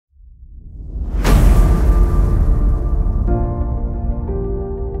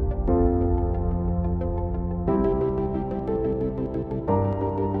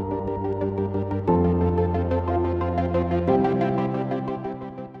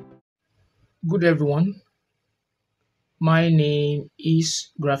Good everyone, my name is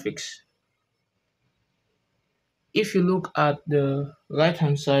Graphics. If you look at the right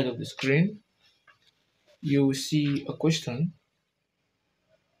hand side of the screen, you will see a question,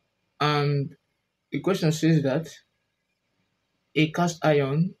 and the question says that a cast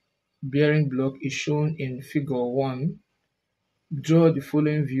iron bearing block is shown in figure 1. Draw the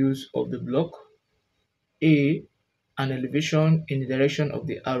following views of the block. A. An elevation in the direction of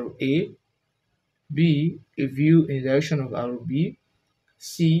the arrow A. B. A view in the direction of arrow B.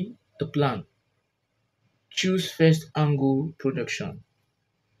 C. A plan. Choose first angle projection.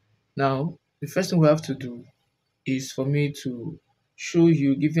 Now, the first thing we have to do is for me to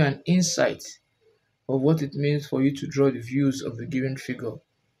give you an insight of what it means for you to draw the views of the given figure.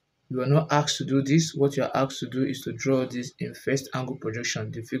 You are not asked to do this. What you are asked to do is to draw this in first angle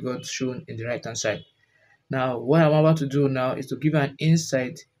projection, the figure shown in the right hand side. Now, what I'm about to do now is to give you an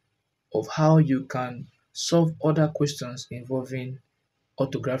insight of how you can solve other questions involving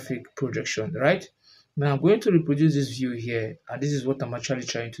orthographic projection, right? Now, I'm going to reproduce this view here, and this is what I'm actually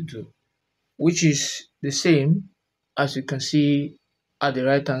trying to do, which is the same as you can see at the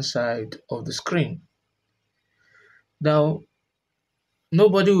right hand side of the screen. Now,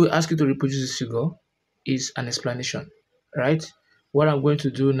 nobody will ask you to reproduce this figure, is an explanation, right? What I'm going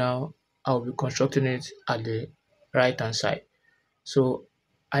to do now, I'll be constructing it at the right hand side. So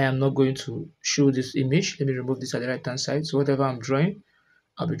I am not going to show this image. Let me remove this at the right hand side. So whatever I'm drawing,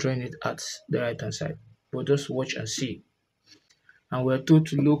 I'll be drawing it at the right hand side. But just watch and see. And we're told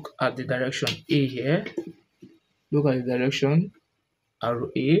to look at the direction A here. Look at the direction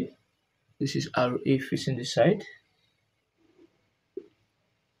arrow A. This is arrow A facing the side,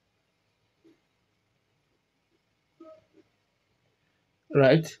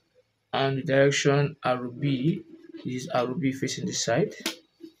 right? And the direction arrow B is arrow B facing the side.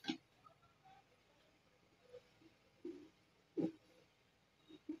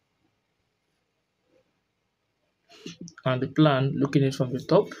 And the plan, looking at it from the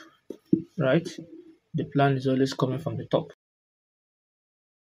top, right? The plan is always coming from the top.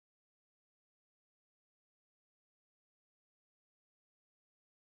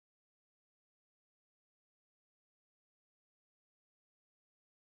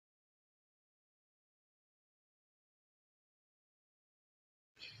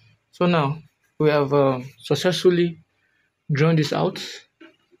 So now we have successfully drawn this out. Is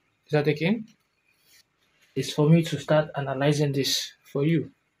that okay? It's for me to start analyzing this for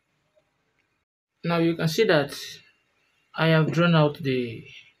you. Now you can see that I have drawn out the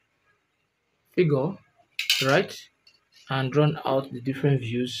figure, right? And drawn out the different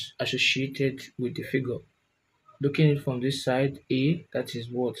views associated with the figure. Looking from this side A, that is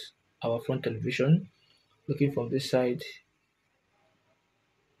what our front television. Looking from this side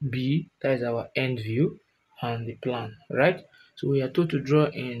B, that is our end view, and the plan, right? So we are told to draw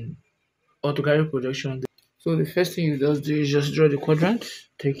in orthographic projection. So the first thing you just do is just draw the quadrant.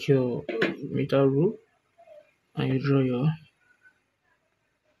 Take your meter rule and you draw your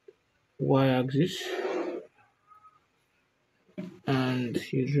y-axis, and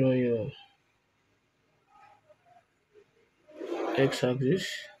you draw your x-axis,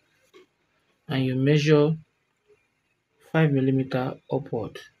 and you measure 5 millimeter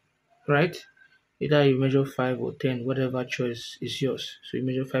upward, right? Either you measure 5 or 10, whatever choice is yours. So you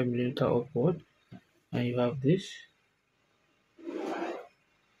measure 5 millimeter upward, and you have this.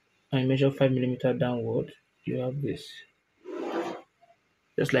 And you measure 5 millimeter downward, you have this.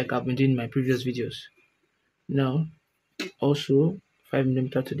 Just like I've been doing in my previous videos. Now, also 5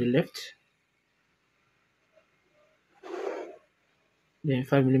 millimeter to the left, then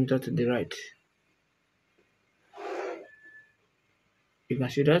 5 millimeter to the right. You can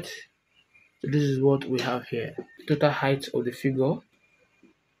see that. So this is what we have here. Total height of the figure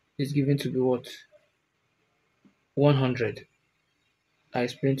is given to be what? 100. I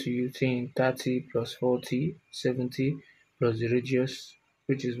explained to you saying 30 plus 40, 70 plus the radius,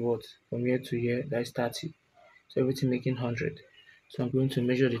 which is what? From here to here, that's 30. So everything making 100. So I'm going to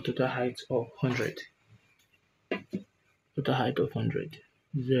measure the total height of 100. Total height of 100.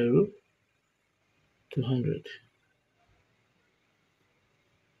 0 to 100.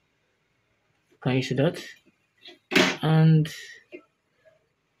 Can you see that? And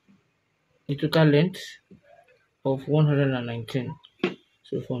the total length of 119.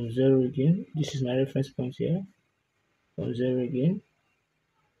 So from 0 again, this is my reference point here. From 0 again,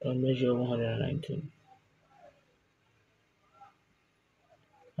 I'll measure 119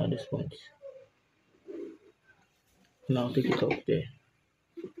 at this point. Now take it up there.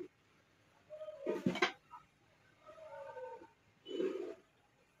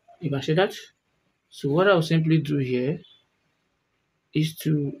 You can see that. So what I'll simply do here is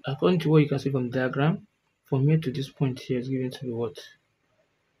to, according to what you can see from the diagram, from here to this point here is given to be what?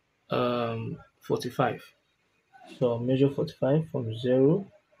 45. So I'll measure 45 from 0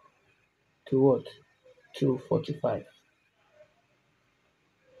 to what? To 45.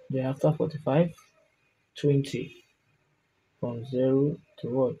 Then after 45, 20. From 0 to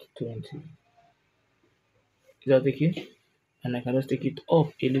what? 20. Is that okay? And I can just take it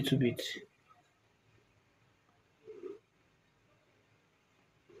up a little bit.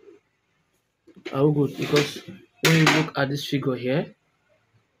 How good? Because when you look at this figure here,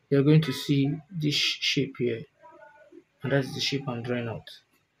 you're going to see this shape here. And that's the shape I'm drawing out.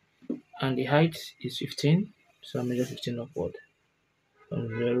 And the height is 15. So I measure 15 upward. From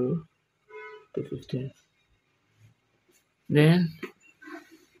 0 to 15. Then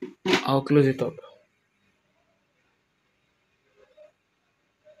I'll close it up.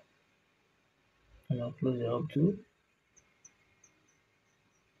 And I'll close it up too.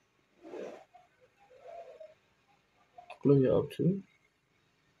 Close it up too.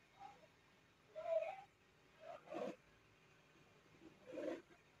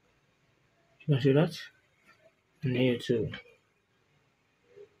 You can see that? And here too.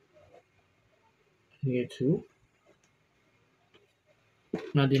 Here too.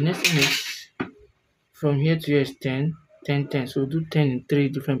 Now the next thing is from here to here is 10, 10, 10. So we'll do 10 in 3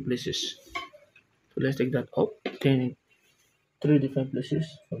 different places. So let's take that up. 10 in 3 different places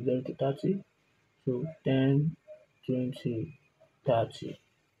from 0 to 30. So 10, 20, 30.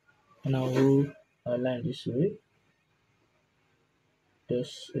 And I'll hold our line this way.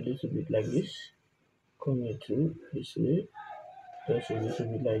 Just a little bit like this. Come here too, this way. Just a little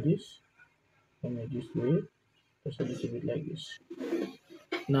bit like this. Come here this way. Just a little bit like this.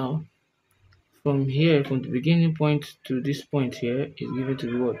 Now, from here, from the beginning point to this point here is given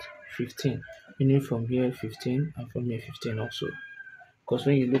to be what? 15. Meaning from here 15 and from here 15 also. Because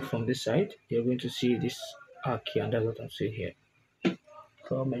when you look from this side, you're going to see this arc here, and that's what I'm saying here.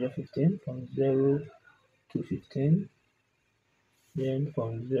 So I'll measure 15 from 0 to 15. Then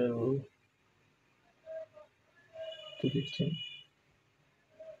from 0 to 15.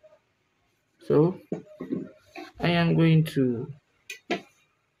 So I am going to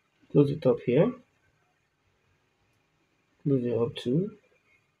close it up here. Close it up to.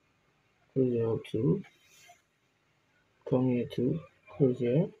 Close it up to. Come here to. Close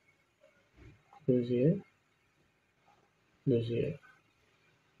here. Close here. Close here.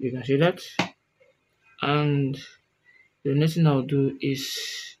 You can see that. And the next thing I'll do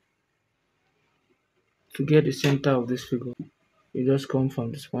is to get the center of this figure. You just come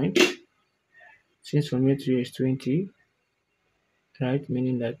from this point. Since from here to here is 20, right?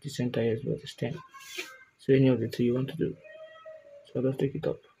 Meaning that the center here is what is 10. So any of the two you want to do. So I'll just take it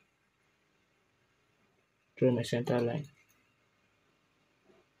up. Draw my center line.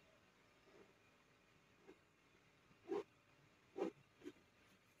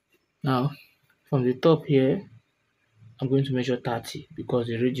 Now, from the top here, I'm going to measure 30 because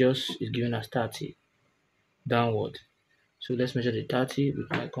the radius is given as 30 downward. So let's measure the 30 with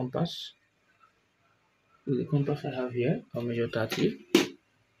my compass. With the compass I have here, I'll measure 30.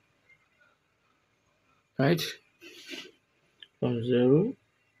 Right? From 0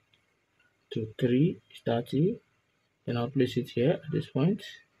 to 3 is 30. Then I'll place it here at this point.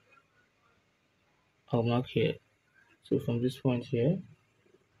 I'll mark here. So from this point here,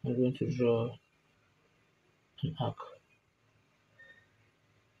 I'm going to draw an arc.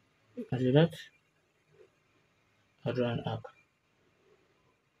 You can see that? I'll draw an arc.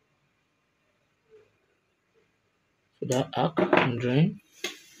 So that arc I'm drawing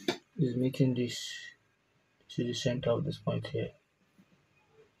is making this to the center of this point here.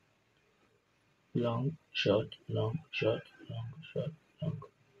 Long, short, long, short, long, short, long.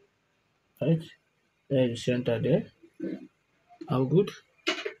 Right? There is the center there. How good?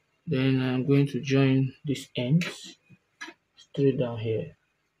 Then I'm going to join these ends straight down here.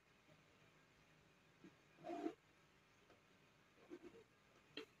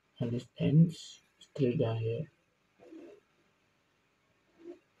 And these ends straight down here.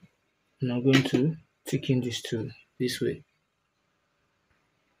 And I'm going to thicken these two this way.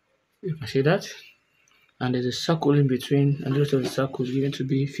 You can see that? And there's a circle in between, and the rest of the circle is given to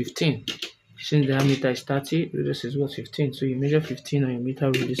be 15. Since the diameter is 30, radius is what? 15. So you measure 15 on your meter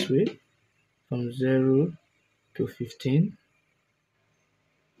rule this way, from 0 to 15.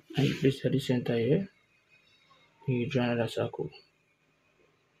 And you place at the center here, and you draw another circle.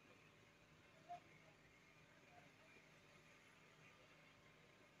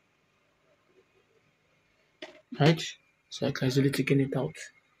 Right? So I can easily thicken it out.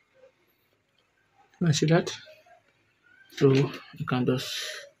 I see that. So you can just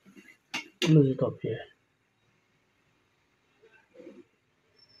close it up here.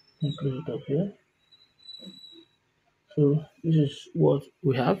 And close it up here. So this is what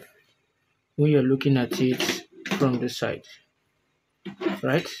we have when you're looking at it from the side,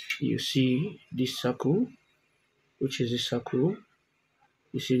 right? You see this circle, which is this circle.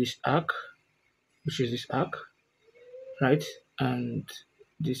 You see this arc, which is this arc, right? And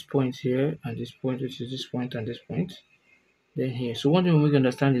this point here, and this point, which is this point, and this point. Then here. So one thing we can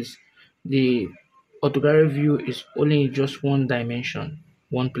understand is the orthographic view is only just one dimension,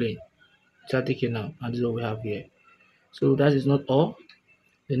 one plane. Static now, and this is what we have here. So that is not all.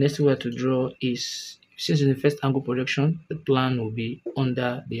 The next thing we have to draw is, since in the first angle projection, the plan will be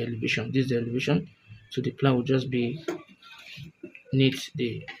under the elevation. This is the elevation. So the plan will just be neath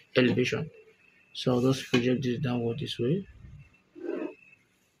the elevation. So I'll just project this downward this way.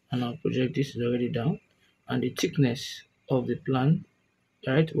 And I'll project this is already down. And the thickness of the plan,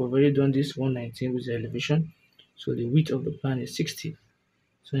 right? We've already done this 119 with the elevation. So the width of the plan is 60.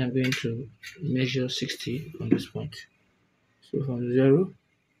 So I'm going to measure 60 from this point. So from 0,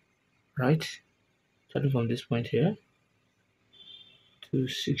 right? Starting from this point here to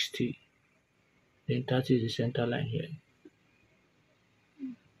 60. Then 30 is the center line here,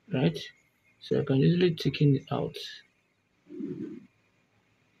 right? So I can easily thicken it out.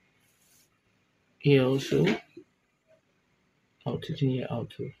 Here also, I'll thicken here out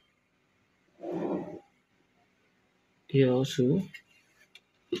too. Here also,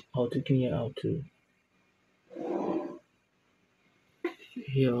 I'll thicken here out too.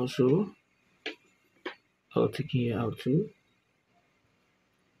 Here also, I'll thicken here out too.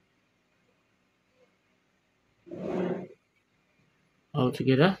 All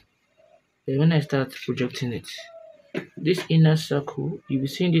together. Then when I start projecting it, this inner circle, you'll be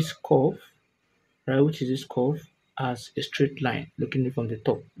seeing this curve, right, which is this curve, as a straight line. Looking from the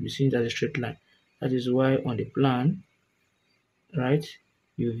top, you'll be seeing it as a straight line. That is why on the plan, right,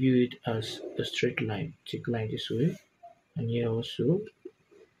 you view it as a straight line. Thick line this way, and here also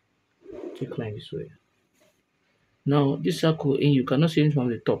thick line this way. Now this circle in, you cannot see it from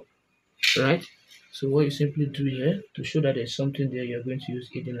the top, right? So what you simply do here, to show that there's something there, you're going to use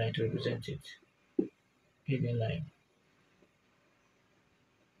hidden line to represent it. Hidden line.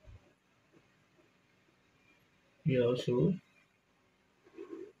 Here also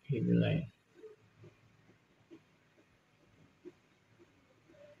hidden line.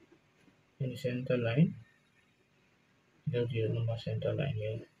 In the center line, just your normal center line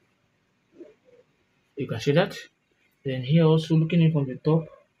here. You can see that. Then here also, looking in from the top,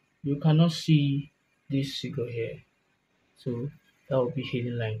 you cannot see this figure here. So that will be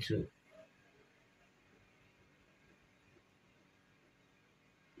hidden line too.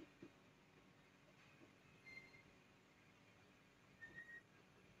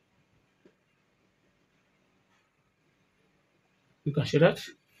 You can see that.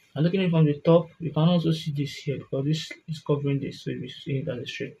 And looking in from the top, you can also see this here because this is covering this, so you see it as a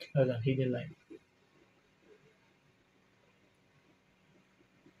straight, as a hidden line.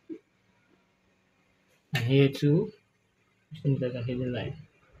 And here too, you see it as a hidden line.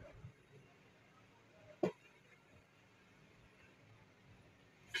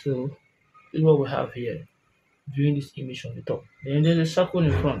 So this is what we have here, viewing this image from the top. Then there's a circle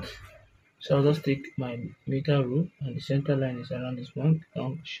in front. So I'll just take my meter rule, and the center line is around this one,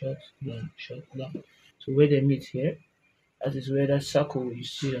 long, short, long, short, long. So where they meet here, that is where that circle you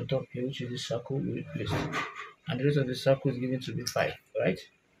see on top here, which is the circle we replaced. And the rest of the circle is given to be 5, right?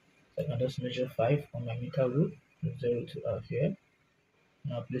 So I can just measure 5 on my meter rule, from 0 to half here.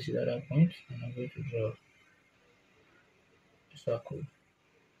 And I'll place it at that point, and I'm going to draw a circle.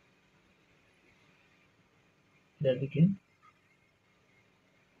 That begin.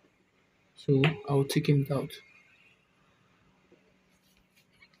 So I'll thicken it out.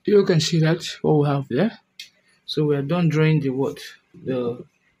 You can see that what we have there. So we are done drawing the what? The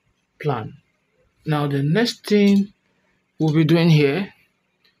plan. Now the next thing we'll be doing here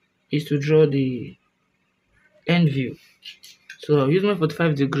is to draw the end view. So I'll use my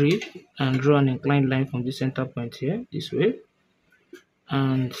 45-degree and draw an inclined line from the center point here, this way.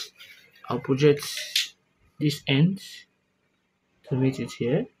 And I'll project this end to meet it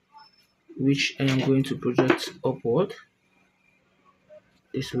here, which I am going to project upward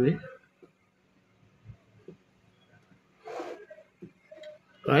this way,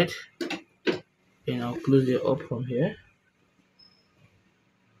 right? Then I'll close it up from here.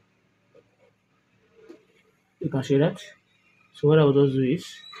 You can see that. So what I will just do is,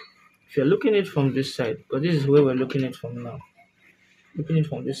 if you're looking at it from this side, because this is where we're looking at from now, looking at it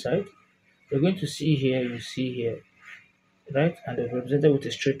from this side, You're going to see here, you see here, right? And they're represented with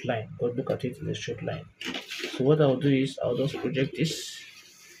a straight line, but look at it as a straight line. So what I'll do is I'll just project this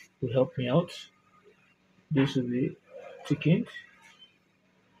to help me out. This will be thickened,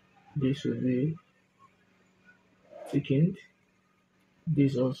 this will be thickened,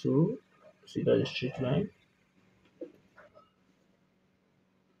 this also, see that a straight line,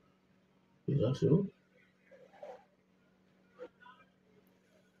 is also,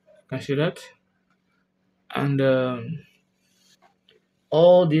 can see that? And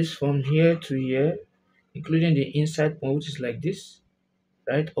all this from here to here, including the inside one, which is like this,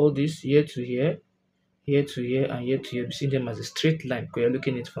 right? All this here to here, here to here, and here to here, you see them as a straight line because you're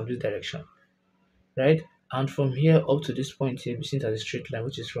looking at it from this direction, right? And from here up to this point here, you see it as a straight line,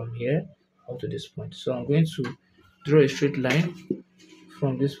 which is from here up to this point. So I'm going to draw a straight line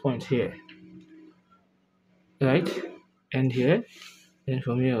from this point here, right? And here, and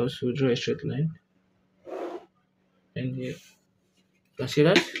from here also draw a straight line, and here. You can see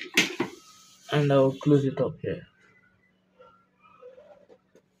that? And I'll close it up here.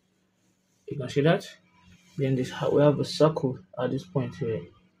 You can see that? Then this we have a circle at this point here.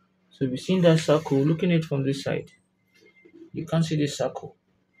 So if you've seen that circle, looking at it from this side, you can't see this circle,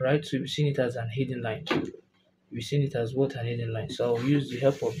 right? So you've seen it as an hidden line. You've seen it as what, an hidden line. So I'll use the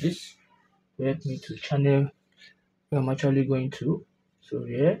help of this to help me to channel where I'm actually going to. So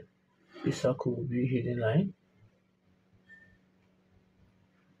here, this circle will be hidden line.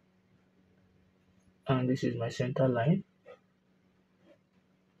 And this is my center line.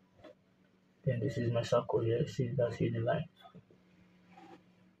 Then this is my circle here. See, that's hidden line.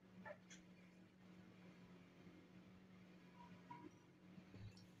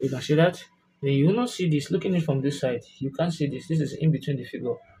 You can see that. Then you will not see this. Looking at it from this side, you can't see this. This is in between the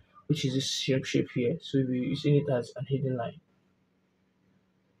figure, which is this shape here. So you're seeing it as an hidden line.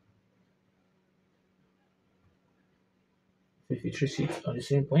 So if you trace it on the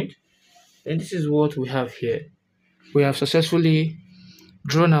same point, then this is what we have here. We have successfully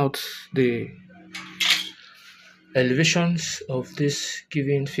drawn out the elevations of this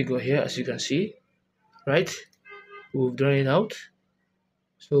given figure here, as you can see, right? We've drawn it out.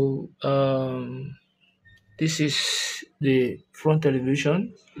 So this is the front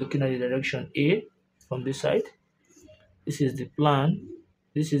elevation looking at the direction A from this side. This is the plan.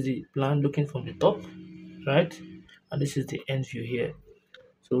 This is the plan looking from the top, right? And this is the end view here.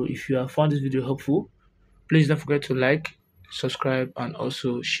 So if you have found this video helpful, please don't forget to like, subscribe, and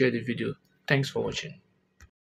also share the video. Thanks for watching.